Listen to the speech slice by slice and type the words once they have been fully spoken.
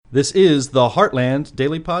This is the Heartland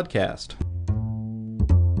Daily Podcast.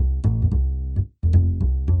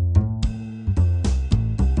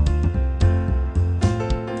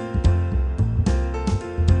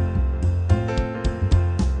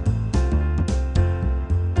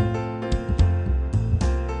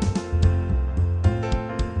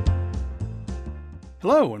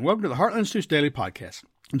 Hello, and welcome to the Heartland Institute's Daily Podcast.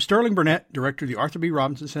 I'm Sterling Burnett, Director of the Arthur B.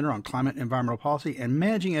 Robinson Center on Climate and Environmental Policy and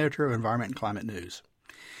Managing Editor of Environment and Climate News.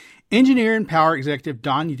 Engineer and Power Executive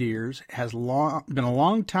Don Deers has been a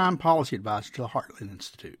long-time policy advisor to the Heartland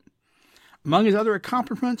Institute. Among his other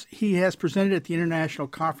accomplishments, he has presented at the international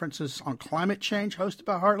conferences on climate change hosted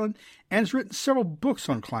by Heartland and has written several books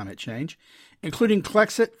on climate change, including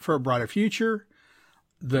Clexit for a Brighter Future,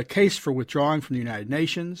 The Case for Withdrawing from the United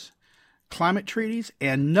Nations, Climate Treaties,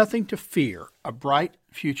 and Nothing to Fear, A Bright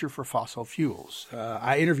Future for Fossil Fuels.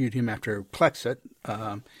 I interviewed him after Clexit,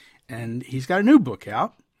 and he's got a new book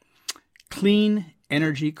out, Clean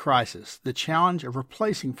Energy Crisis, The Challenge of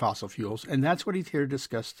Replacing Fossil Fuels, and that's what he's here to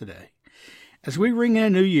discuss today. As we ring in a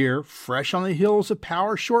new year, fresh on the heels of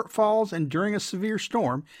power shortfalls and during a severe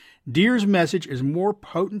storm, Deers' message is more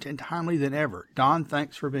potent and timely than ever. Don,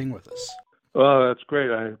 thanks for being with us. Well, that's great.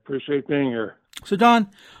 I appreciate being here. So, Don,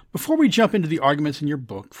 before we jump into the arguments in your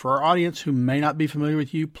book, for our audience who may not be familiar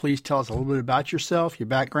with you, please tell us a little bit about yourself, your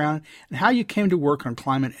background, and how you came to work on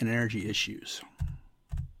climate and energy issues.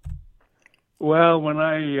 Well, when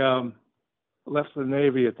I left the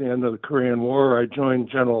Navy at the end of the Korean War, I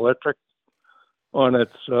joined General Electric on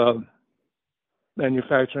its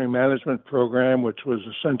manufacturing management program, which was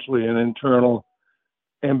essentially an internal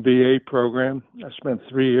MBA program. I spent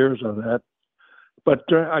 3 years on that. But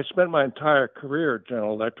I spent my entire career at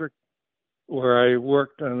General Electric, where I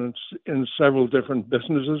worked in several different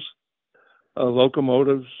businesses,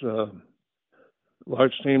 locomotives,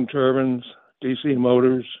 large steam turbines, DC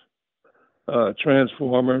motors,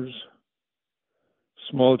 transformers,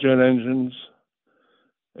 small jet engines,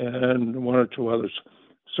 and one or two others.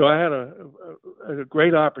 So I had a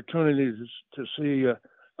great opportunity to see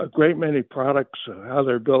a great many products, how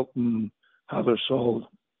they're built and how they're sold.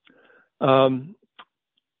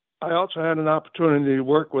 I also had an opportunity to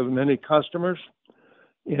work with many customers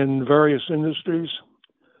in various industries,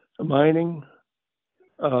 mining,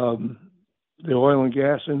 the oil and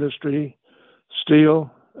gas industry,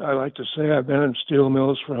 steel. I like to say I've been in steel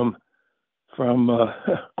mills from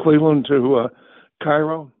Cleveland to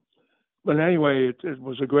Cairo. But anyway, it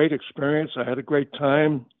was a great experience. I had a great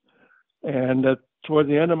time. And toward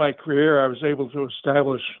the end of my career, I was able to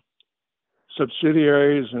establish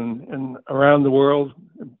subsidiaries in around the world,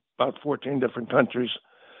 about 14 different countries,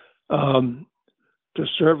 to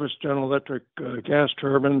service General Electric gas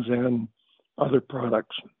turbines and other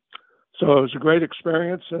products. So it was a great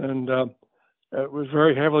experience, and it was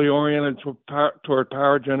very heavily oriented toward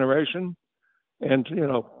power generation and,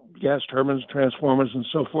 gas turbines, transformers, and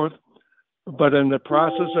so forth. But in the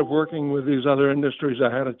process of working with these other industries,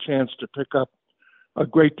 I had a chance to pick up a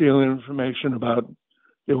great deal of information about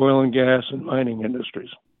the oil and gas and mining industries.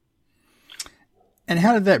 And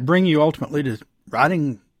how did that bring you ultimately to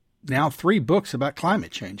writing now 3 books about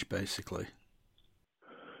climate change, basically?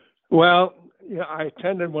 Well, I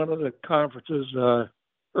attended one of the conferences,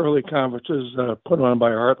 early conferences put on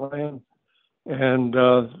by Heartland, and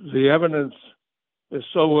the evidence is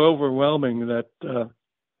so overwhelming that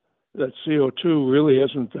CO2 really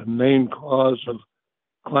isn't the main cause of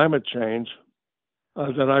climate change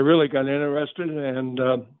that I really got interested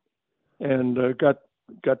and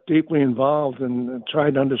got deeply involved and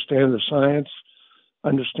tried to understand the science,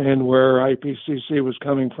 understand where IPCC was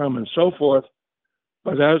coming from and so forth.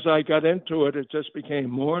 But as I got into it, it just became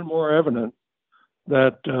more and more evident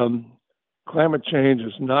that climate change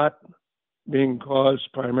is not being caused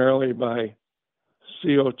primarily by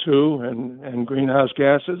CO2 and greenhouse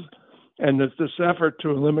gases, and that this effort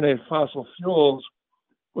to eliminate fossil fuels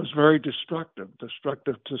was very destructive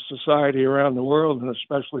to society around the world, and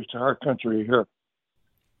especially to our country here.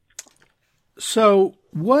 So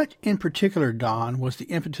what in particular, Don, was the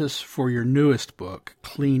impetus for your newest book,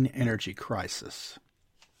 Clean Energy Crisis?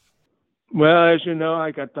 Well, as you know,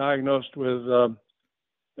 I got diagnosed with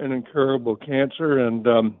an incurable cancer, and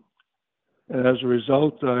as a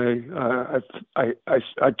result, I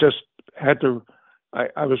just had to.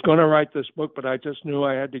 I was going to write this book, but I just knew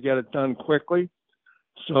I had to get it done quickly.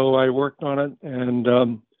 So I worked on it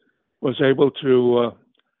and was able to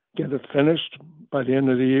get it finished by the end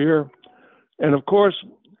of the year. And of course,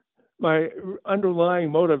 my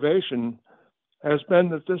underlying motivation has been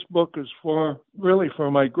that this book is really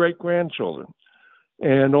for my great-grandchildren.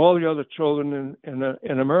 and all the other children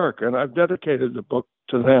in America. And I've dedicated the book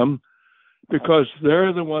to them because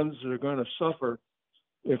they're the ones that are going to suffer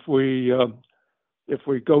if we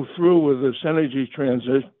go through with this energy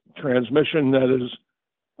transmission that is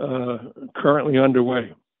currently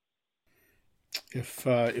underway. If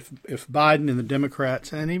Biden and the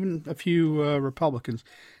Democrats and even a few Republicans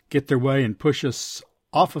get their way and push us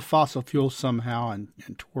off of fossil fuels somehow and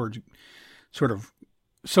towards sort of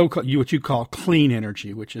so-called what you call clean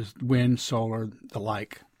energy, which is wind, solar, the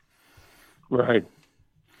like. Right.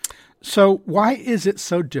 So why is it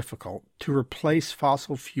so difficult to replace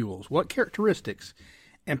fossil fuels? What characteristics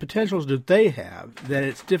and potentials do they have that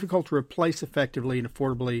it's difficult to replace effectively and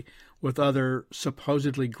affordably with other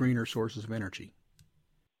supposedly greener sources of energy?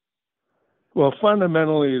 Well,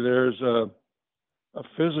 fundamentally, there's a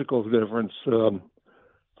physical difference.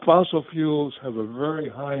 Fossil fuels have a very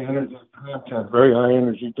high energy content, very high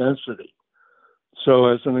energy density. So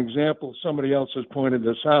as an example, somebody else has pointed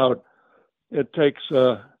this out, it takes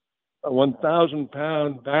a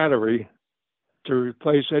 1,000-pound battery to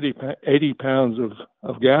replace 80 pounds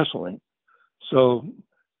of gasoline. So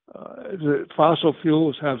the fossil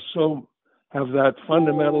fuels have that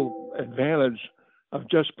fundamental advantage of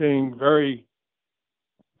just being very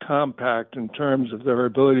compact in terms of their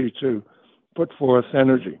ability to put forth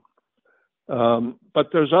energy.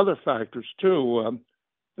 But there's other factors too.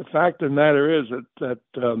 The fact of the matter is that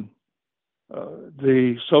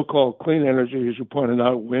the so-called clean energy, as you pointed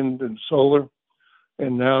out, wind and solar,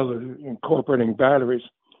 and now the incorporating batteries,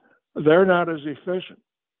 they're not as efficient,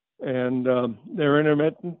 and they're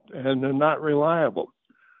intermittent and they're not reliable.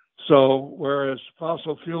 So whereas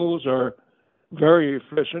fossil fuels are very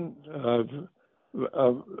efficient,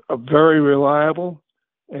 very reliable,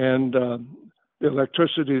 and the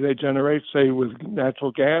electricity they generate, say with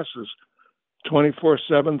natural gas, is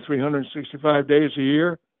 24/7, 365 days a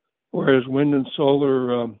year, whereas wind and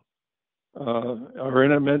solar are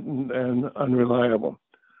intermittent and unreliable.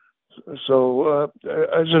 So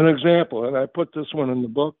as an example, and I put this one in the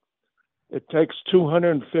book, it takes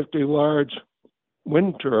 250 large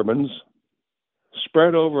wind turbines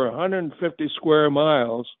spread over 150 square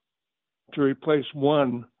miles to replace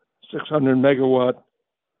one 600 megawatt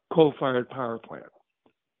coal-fired power plant.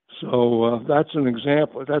 So that's an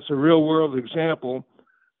example. That's a real-world example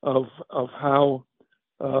of how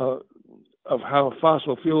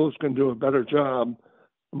fossil fuels can do a better job,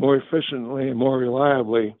 more efficiently and more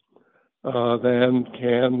reliably than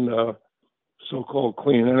can so-called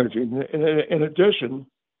clean energy. In addition,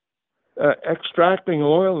 extracting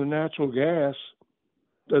oil and natural gas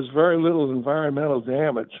does very little environmental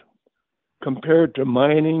damage compared to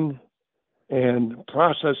mining and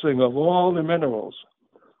processing of all the minerals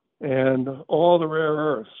and all the rare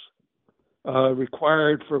earths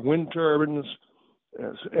required for wind turbines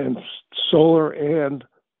and solar and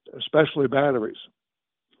especially batteries.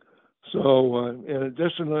 So in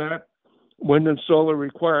addition to that, wind and solar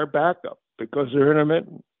require backup because they're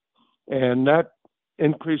intermittent, and that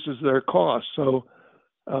increases their costs. So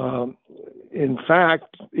in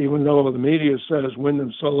fact, even though the media says wind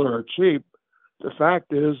and solar are cheap, the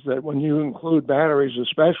fact is that when you include batteries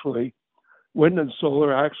especially, wind and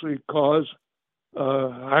solar actually cause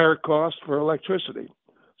higher cost for electricity.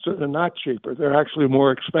 So they're not cheaper. They're actually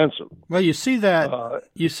more expensive. Well, you see that,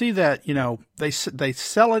 they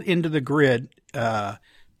sell it into the grid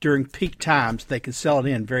during peak times. They can sell it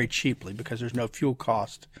in very cheaply because there's no fuel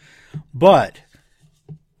cost. But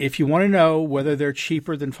if you want to know whether they're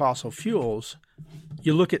cheaper than fossil fuels,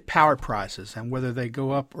 you look at power prices and whether they go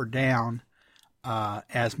up or down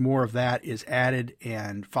as more of that is added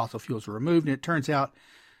and fossil fuels are removed. And it turns out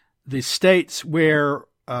the states where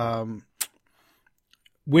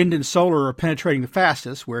wind and solar are penetrating the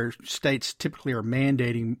fastest, where states typically are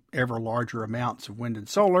mandating ever larger amounts of wind and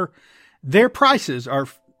solar, their prices are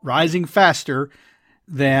rising faster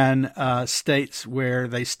than states where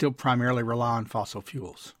they still primarily rely on fossil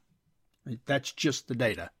fuels. That's just the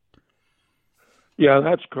data. Yeah,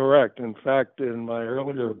 that's correct. In fact, in my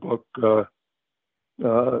earlier book, The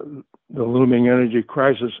Looming Energy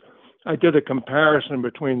Crisis, I did a comparison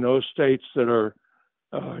between those states that are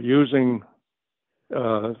using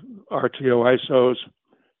RTO ISOs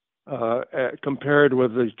compared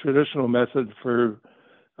with the traditional method for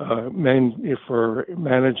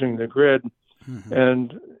managing the grid. Mm-hmm.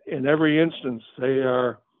 And in every instance, they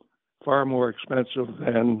are far more expensive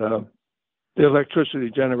than the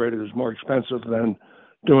electricity generated is more expensive than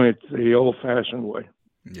doing it the old-fashioned way.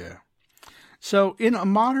 Yeah. So in a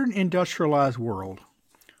modern industrialized world,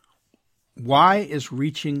 Why is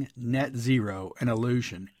reaching net zero an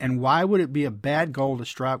illusion? And why would it be a bad goal to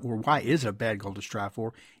strive, or why is it a bad goal to strive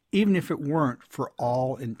for, even if it weren't for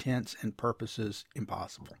all intents and purposes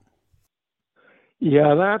impossible?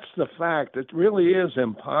 Yeah, that's the fact. It really is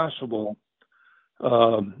impossible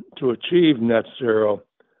to achieve net zero.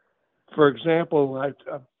 For example,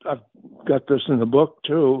 I've got this in the book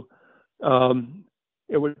too.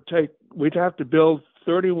 We'd have to build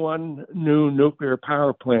 31 new nuclear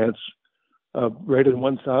power plants rated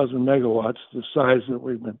 1,000 megawatts, the size that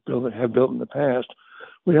we've have built in the past.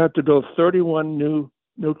 We have to build 31 new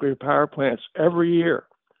nuclear power plants every year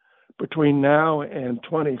between now and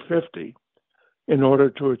 2050 in order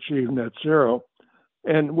to achieve net zero.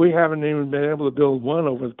 And we haven't even been able to build one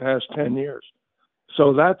over the past 10 years.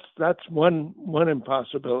 So that's one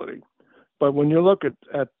impossibility. But when you look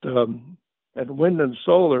at wind and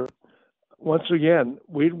solar, once again,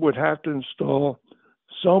 we would have to install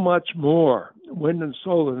so much more wind and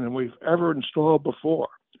solar than we've ever installed before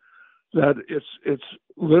that it's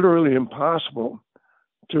literally impossible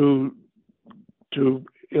to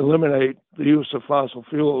eliminate the use of fossil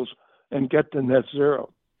fuels and get to net zero.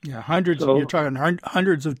 Yeah, you're talking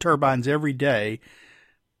hundreds of turbines every day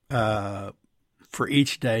for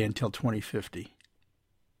each day until 2050.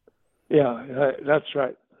 Yeah, that's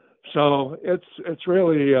right. So it's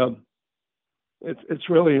really it's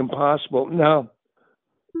really impossible. Now,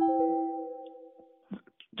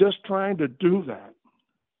 just trying to do that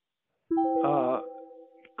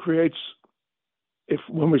creates,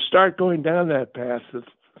 when we start going down that path, the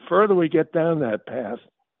further we get down that path,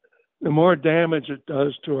 the more damage it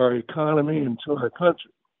does to our economy and to our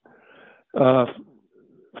country.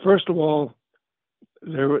 First of all,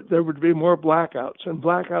 there would be more blackouts, and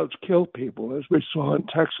blackouts kill people, as we saw in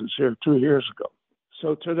Texas here 2 years ago.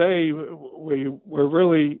 So today we're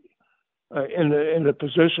really in a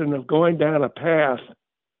position of going down a path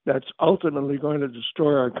that's ultimately going to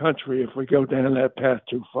destroy our country if we go down that path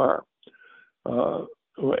too far.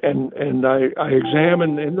 And I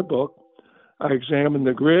examine in the book, I examine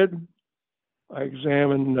the grid, I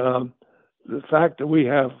examine the fact that we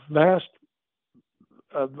have vast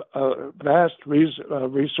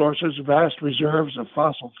resources, vast reserves of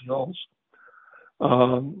fossil fuels.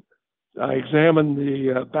 I examine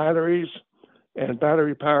the batteries and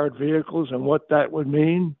battery-powered vehicles and what that would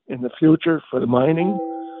mean in the future for the mining,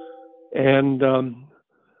 and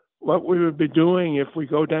what we would be doing if we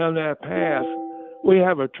go down that path. We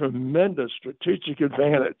have a tremendous strategic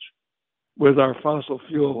advantage with our fossil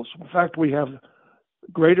fuels. In fact, we have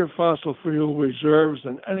greater fossil fuel reserves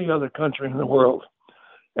than any other country in the world.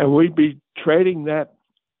 And we'd be trading that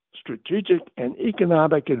strategic and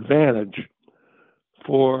economic advantage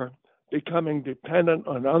for becoming dependent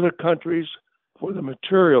on other countries for the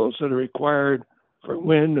materials that are required for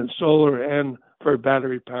wind and solar and for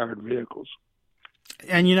battery-powered vehicles.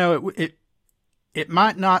 And, you know, it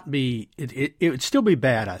might not be, it would still be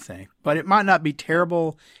bad, I think, but it might not be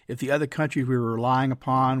terrible if the other countries we were relying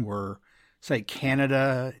upon were, say,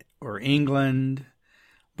 Canada or England.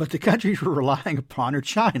 But the countries we're relying upon are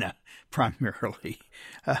China primarily,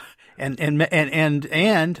 and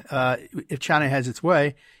if China has its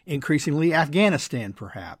way, increasingly Afghanistan,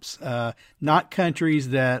 perhaps. Not countries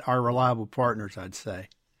that are reliable partners, I'd say.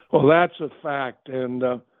 Well, that's a fact, and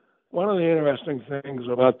one of the interesting things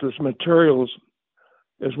about this materials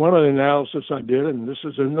is one of the analysis I did, and this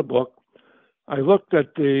is in the book. I looked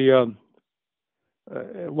at the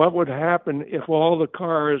what would happen if all the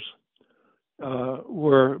cars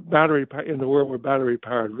were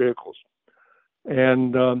battery-powered vehicles,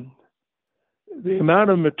 and the amount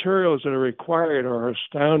of materials that are required are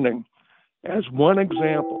astounding. As one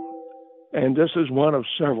example, and this is one of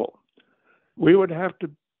several, we would have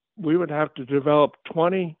to develop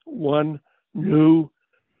 21 new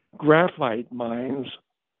graphite mines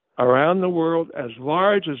around the world, as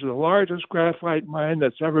large as the largest graphite mine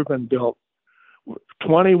that's ever been built.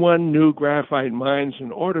 21 new graphite mines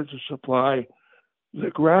in order to supply the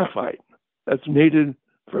graphite that's needed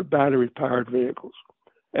for battery-powered vehicles.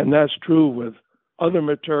 And that's true with other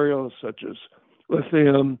materials such as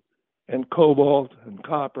lithium and cobalt and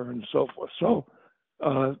copper and so forth. So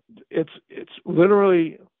it's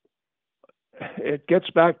literally, it gets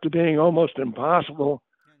back to being almost impossible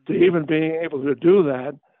to even being able to do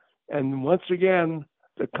that. And once again,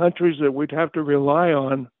 the countries that we'd have to rely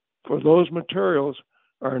on for those materials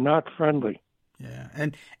are not friendly. Yeah,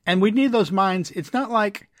 and we need those mines. It's not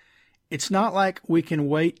like we can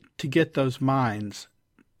wait to get those mines.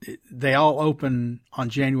 They all open on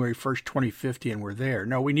January 1st, 2050, and we're there.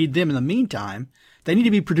 No, we need them in the meantime. They need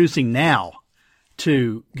to be producing now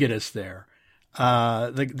to get us there.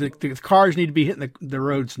 The cars need to be hitting the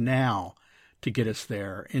roads now to get us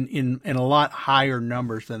there in a lot higher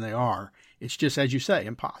numbers than they are. It's just, as you say,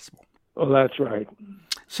 impossible. Oh, that's right.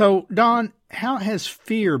 So, Don, how has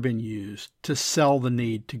fear been used to sell the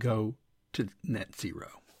need to go to net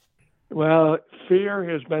zero? Well, fear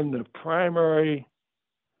has been the primary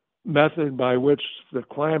method by which the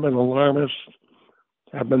climate alarmists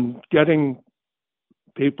have been getting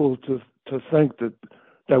people to think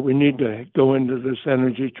that we need to go into this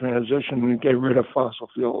energy transition and get rid of fossil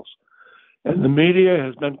fuels. And the media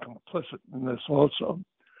has been complicit in this also.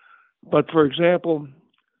 But for example,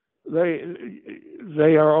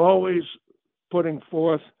 they are always putting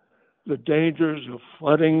forth the dangers of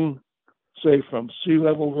flooding, say from sea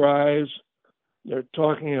level rise. They're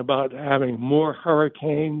talking about having more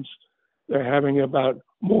hurricanes. They're having about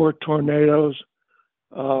more tornadoes.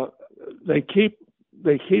 They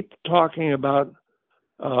keep talking about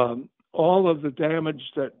all of the damage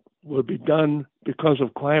that will be done because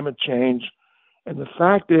of climate change. And the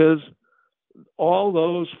fact is, all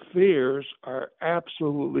those fears are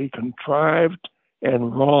absolutely contrived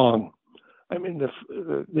and wrong. I mean,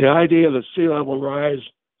 the idea that sea level rise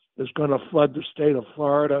is going to flood the state of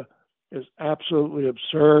Florida is absolutely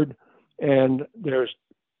absurd. And there's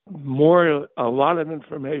a lot of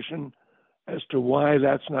information as to why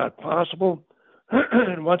that's not possible.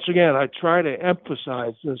 And once again, I try to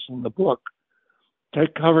emphasize this in the book.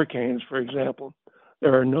 Take hurricanes, for example.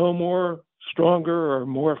 There are no more stronger or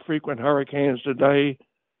more frequent hurricanes today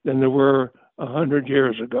than there were 100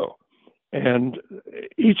 years ago. And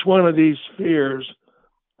each one of these fears,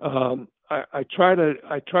 I try to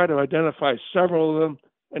identify several of them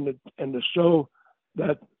and to show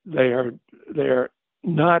that they are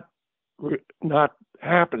not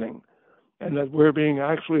happening, and that we're being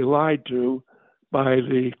actually lied to by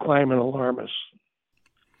the climate alarmists.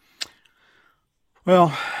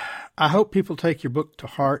 Well, I hope people take your book to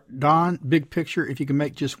heart. Don, big picture, if you can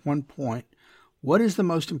make just one point, what is the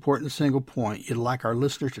most important single point you'd like our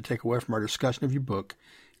listeners to take away from our discussion of your book,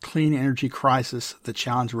 Clean Energy Crisis, The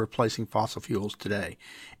Challenge of Replacing Fossil Fuels Today?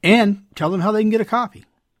 And tell them how they can get a copy.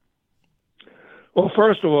 Well,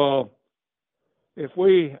 first of all, if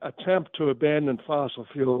we attempt to abandon fossil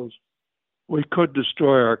fuels, we could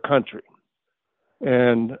destroy our country.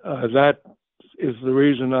 And that is the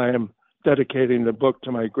reason I am dedicating the book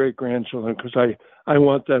to my great-grandchildren, because I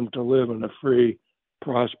want them to live in a free,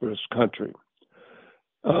 prosperous country.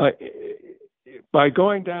 By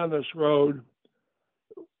going down this road,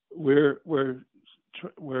 we're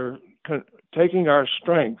taking our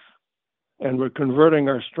strength and we're converting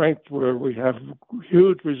our strength where we have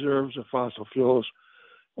huge reserves of fossil fuels,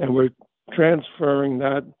 and we're transferring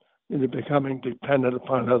that into becoming dependent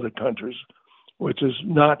upon other countries, which is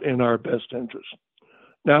not in our best interest.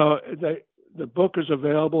 Now, the book is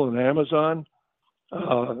available on Amazon,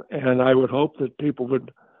 and I would hope that people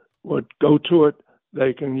would go to it.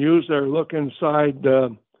 They can use their Look Inside a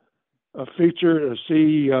feature to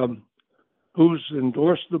see who's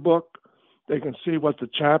endorsed the book. They can see what the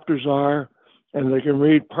chapters are, and they can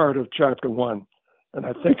read part of chapter 1. And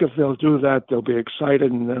I think if they'll do that, they'll be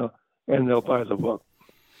excited and they'll buy the book.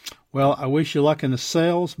 Well, I wish you luck in the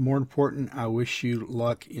sales. More important, I wish you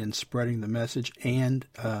luck in spreading the message and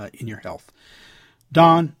in your health.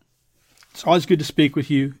 Don, it's always good to speak with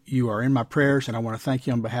you. You are in my prayers, and I want to thank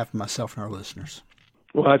you on behalf of myself and our listeners.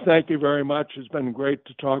 Well, I thank you very much. It's been great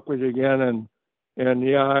to talk with you again, and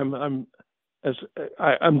yeah,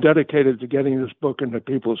 I'm dedicated to getting this book into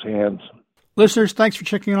people's hands. Listeners, thanks for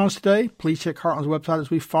checking in on us today. Please check Heartland's website as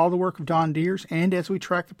we follow the work of Don Deers and as we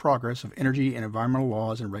track the progress of energy and environmental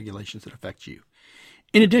laws and regulations that affect you.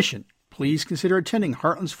 In addition, please consider attending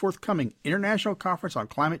Heartland's forthcoming International Conference on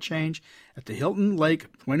Climate Change at the Hilton Lake,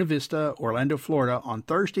 Buena Vista, Orlando, Florida on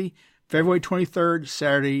Thursday, February 23rd,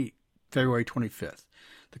 Saturday, February 25th.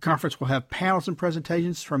 The conference will have panels and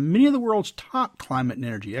presentations from many of the world's top climate and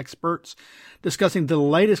energy experts discussing the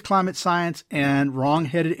latest climate science and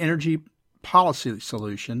wrong-headed energy policy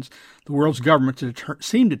solutions the world's governments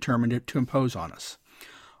seem determined to impose on us.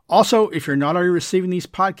 Also, if you're not already receiving these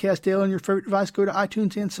podcasts daily on your favorite device, go to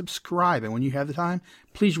iTunes and subscribe. And when you have the time,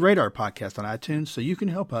 please rate our podcast on iTunes so you can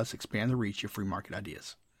help us expand the reach of free market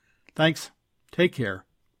ideas. Thanks. Take care.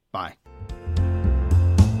 Bye.